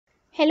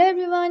Hello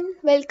everyone,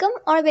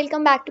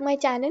 welcome back to my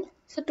channel.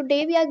 So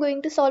today we are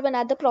going to solve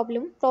another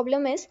problem.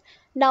 Problem is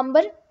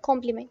number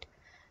complement.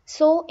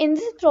 So in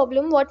this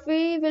problem what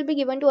we will be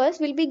given to us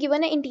will be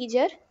given an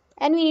integer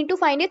and we need to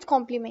find its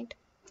complement.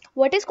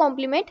 What is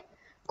complement?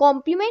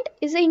 Complement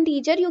is an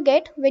integer you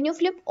get when you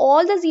flip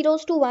all the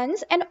zeros to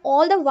ones and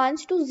all the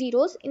ones to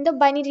zeros in the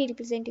binary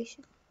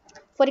representation.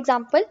 For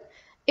example,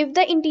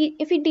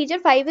 if integer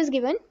 5 is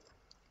given,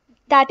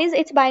 that is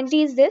its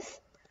binary is this.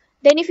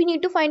 Then if you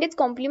need to find its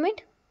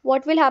complement,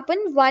 what will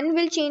happen? 1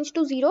 will change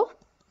to 0,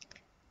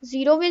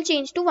 0 will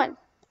change to 1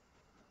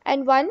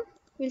 and 1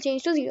 will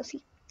change to 0.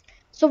 See.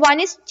 So 1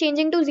 is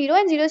changing to 0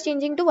 and 0 is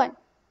changing to 1,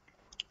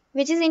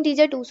 which is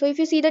integer 2. So if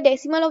you see the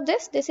decimal of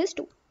this is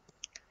 2.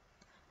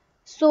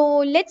 So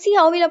let's see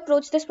how we'll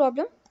approach this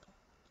problem.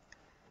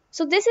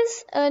 So this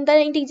is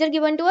the integer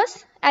given to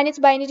us and its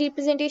binary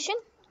representation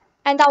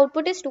and the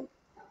output is 2.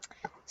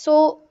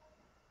 So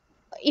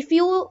if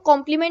you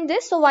complement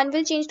this, so 1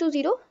 will change to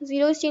 0,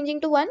 0 is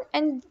changing to 1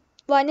 and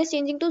 1 is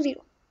changing to 0.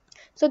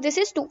 So this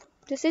is 2.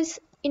 This is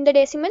in the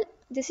decimal,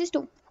 this is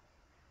 2.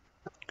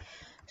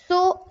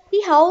 So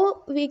see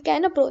how we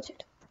can approach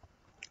it.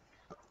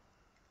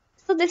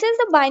 So this is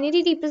the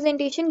binary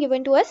representation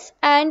given to us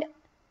and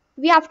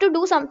we have to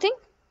do something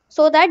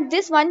so that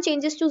this 1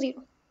 changes to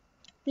 0.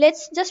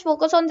 Let's just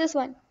focus on this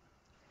one.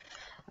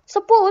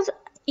 Suppose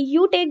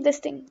you take this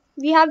thing,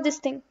 we have this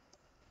thing.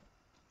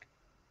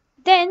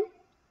 Then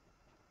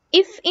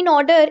if in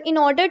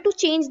order to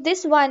change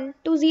this 1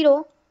 to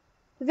 0,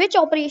 which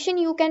operation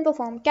you can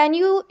perform? Can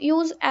you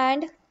use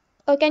AND?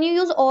 Can you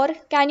use OR?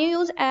 Can you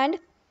use AND?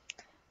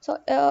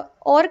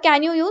 Or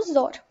can you use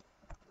XOR?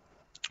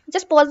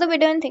 Just pause the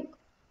video and think.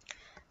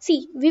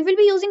 See, we will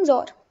be using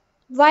XOR.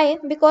 Why?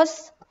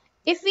 Because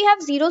if we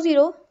have 0,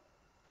 0,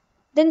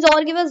 then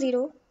XOR gives us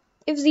 0.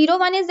 If 0,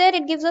 1 is there,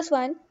 it gives us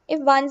 1.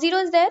 If 1, 0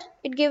 is there,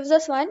 it gives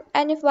us 1.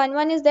 And if 1,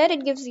 1 is there,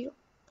 it gives 0.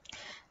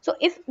 So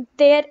if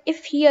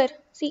here,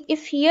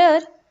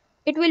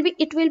 it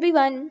will be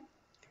 1.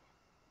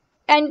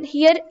 And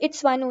here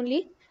it's 1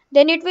 only,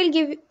 then it will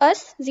give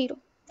us 0.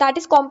 That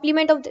is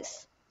complement of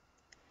this.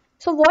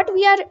 So what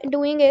we are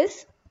doing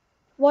is,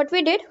 what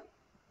we did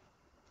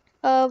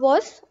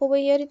was, over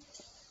here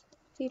it's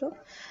 0.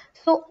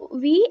 So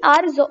we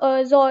are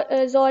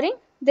XORing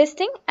this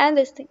thing and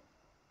this thing.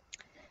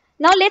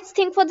 Now let's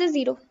think for this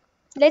 0.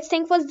 Let's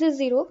think for this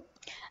 0.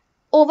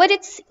 Over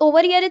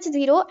here it's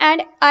 0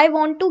 and I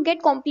want to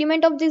get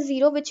complement of this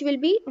 0, which will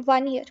be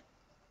 1 here.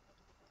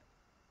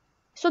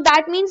 So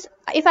that means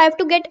if I have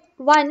to get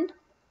 1,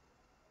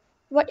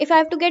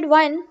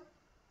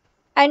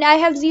 and I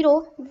have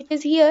 0 which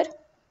is here,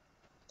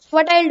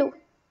 what I'll do?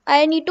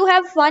 I need to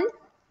have 1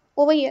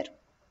 over here.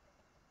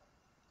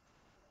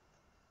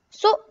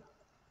 So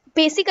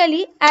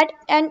basically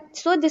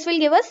so this will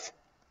give us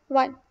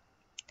 1.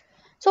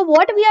 So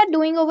what we are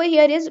doing over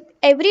here is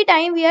every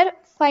time we are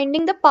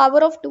finding the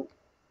power of 2.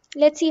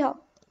 Let's see how.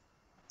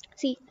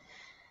 See,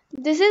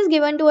 this is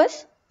given to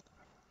us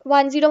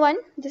 101.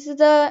 This is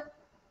the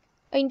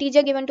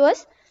integer given to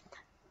us.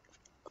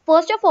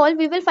 First of all,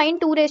 we will find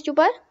 2 raised to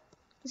power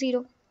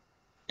 0.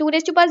 2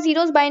 raised to power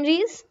 0's binary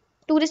is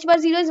 2 raised to power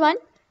 0 is 1.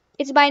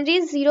 Its binary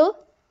is 0,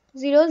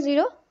 0,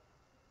 0,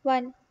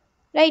 1.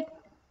 Right?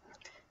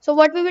 So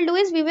what we will do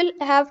is we will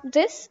have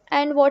this,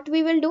 and what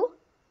we will do?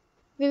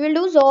 We will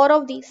do XOR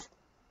of these.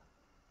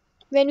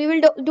 When we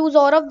will do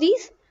XOR of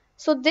these,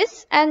 so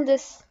this and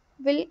this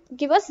will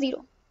give us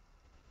 0.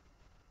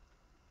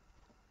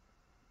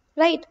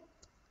 Right?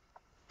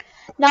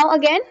 Now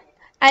again,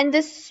 and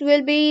this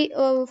will be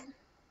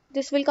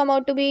this will come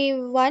out to be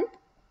 1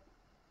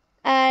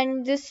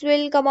 and this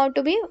will come out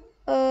to be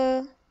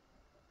this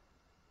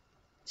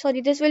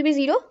will be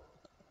 0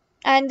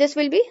 and this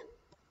will be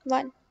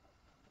 1,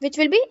 which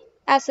will be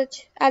as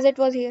such as it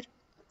was here.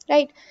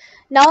 Right?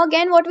 Now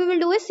again what we will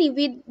do is, see,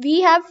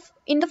 we have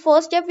in the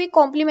first step we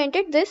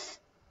complemented this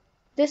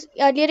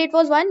earlier it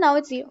was 1, now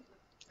it's 0.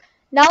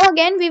 Now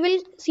again we will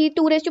see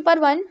 2 raised to power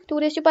 1. 2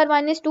 raised to power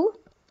 1 is 2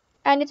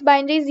 and its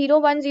binary is 0,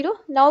 1, 0.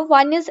 Now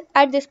 1 is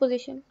at this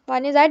position.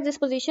 1 is at this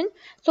position.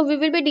 So we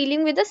will be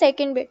dealing with the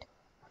second bit.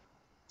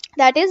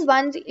 That is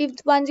 1, if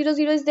 1, 0,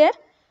 0 is there.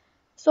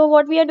 So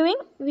what we are doing?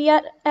 We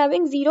are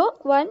having 0,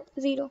 1,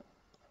 0.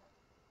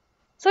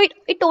 So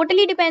it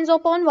totally depends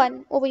upon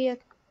 1 over here.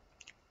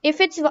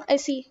 If it's,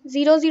 see,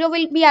 0, 0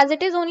 will be as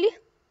it is only.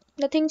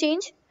 Nothing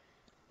change.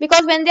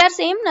 Because when they are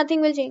same,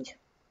 nothing will change.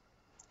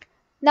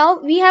 Now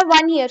we have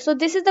 1 here. So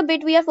this is the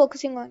bit we are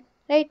focusing on.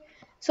 Right?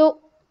 So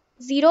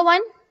 0,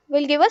 1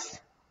 will give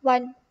us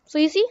 1. So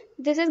you see,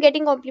 this is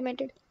getting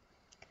complemented.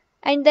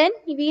 And then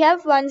we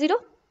have 1, 0.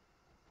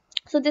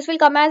 So this will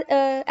come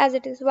as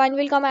it is. 1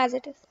 will come as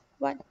it is.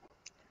 1.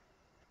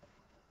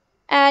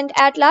 And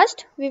at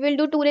last, we will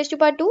do 2 raised to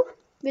power 2,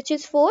 which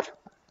is 4.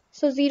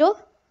 So 0.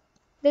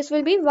 This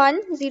will be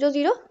 1, 0,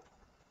 0.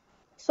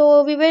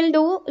 So we will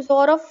do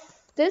XOR of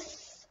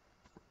this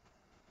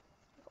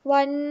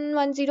 1,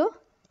 1, 0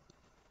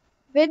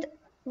 with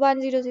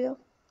 1, 0, 0.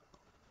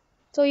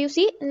 So you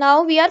see,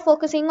 now we are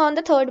focusing on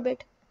the third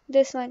bit,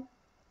 this one.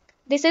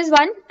 This is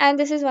 1 and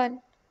this is 1.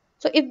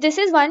 So if this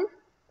is 1,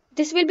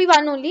 this will be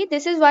 1 only.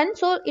 This is 1,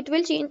 so it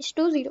will change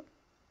to 0.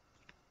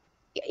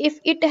 If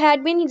it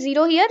had been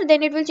 0 here,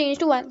 then it will change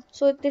to 1.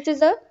 So this is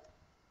the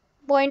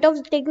point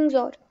of taking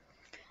XOR.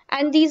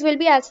 And these will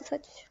be as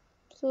such.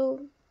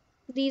 So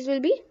these will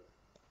be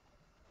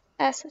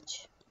as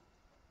such.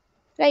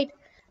 Right.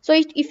 So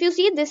if you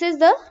see, this is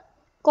the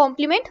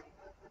complement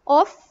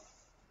of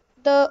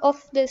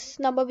this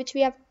number which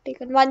we have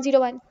taken,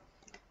 101.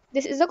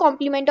 This is the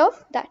complement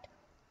of that.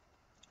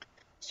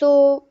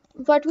 So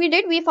what we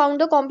did, we found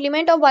the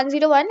complement of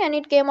 101 and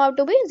it came out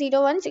to be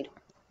 010.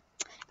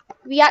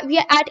 We are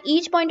at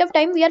each point of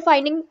time we are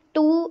finding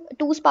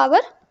 2's power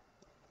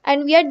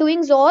and we are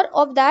doing XOR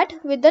of that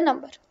with the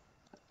number.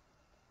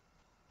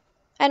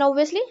 And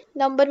obviously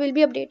number will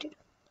be updated.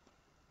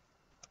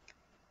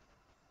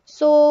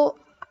 So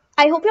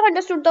I hope you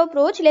understood the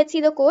approach. Let's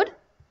see the code.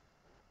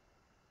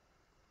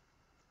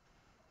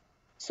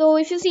 So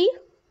if you see,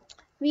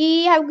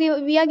 we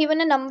are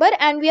given a number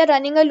and we are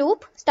running a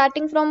loop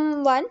starting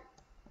from 1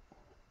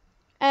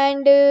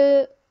 and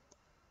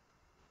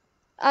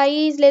I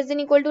is less than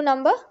equal to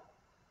number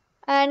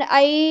and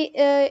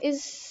I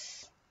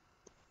is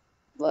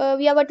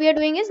what we are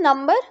doing is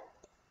number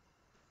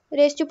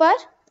raised to power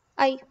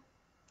I.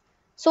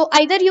 So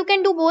either you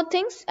can do both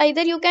things,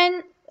 either you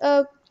can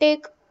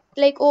take,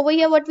 like over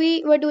here what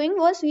we were doing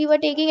was we were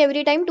taking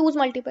every time 2's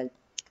multiple,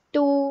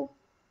 2,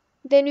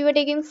 then we were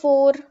taking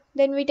 4,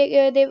 then we take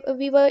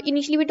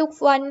initially we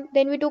took 1,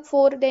 then we took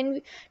 4,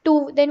 then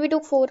 2, then we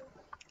took 4.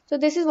 So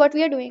this is what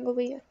we are doing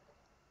over here,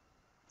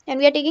 and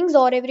we are taking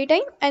XOR every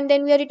time and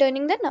then we are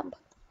returning the number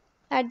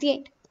at the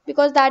end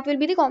because that will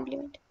be the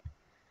complement.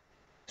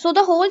 So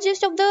the whole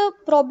gist of the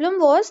problem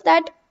was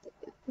that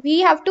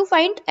we have to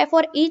find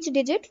for each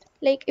digit,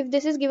 like if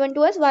this is given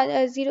to us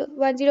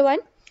 101,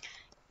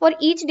 for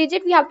each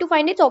digit we have to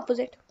find its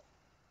opposite.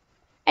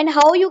 And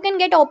how you can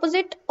get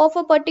opposite of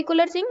a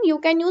particular thing? You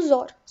can use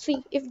XOR.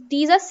 See, if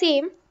these are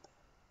same,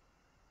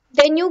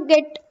 then you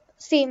get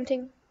same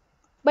thing.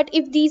 But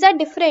if these are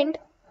different,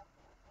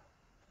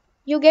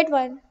 you get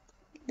one,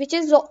 which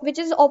is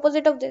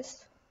opposite of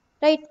this,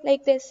 right?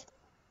 Like this.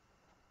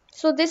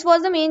 So this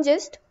was the main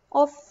gist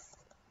of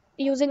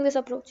using this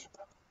approach.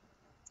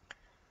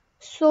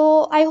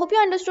 So I hope you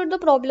understood the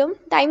problem.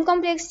 Time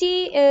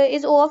complexity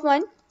is O of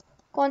 1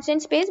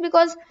 constant space,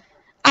 because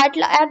at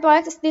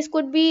max this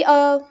could be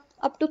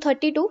up to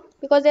 32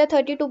 because there are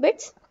 32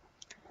 bits,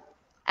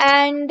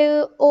 and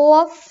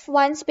O of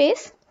 1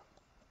 space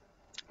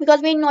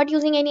because we are not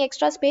using any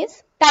extra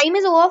space. Time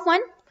is O of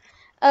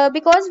 1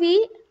 because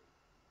we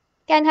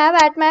can have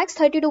at max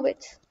 32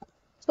 bits.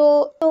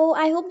 So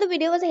I hope the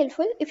video was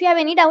helpful. If you have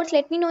any doubts,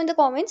 let me know in the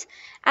comments,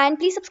 and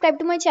please subscribe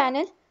to my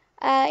channel.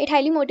 It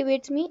highly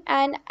motivates me,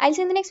 and I'll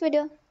see you in the next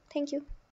video. Thank you.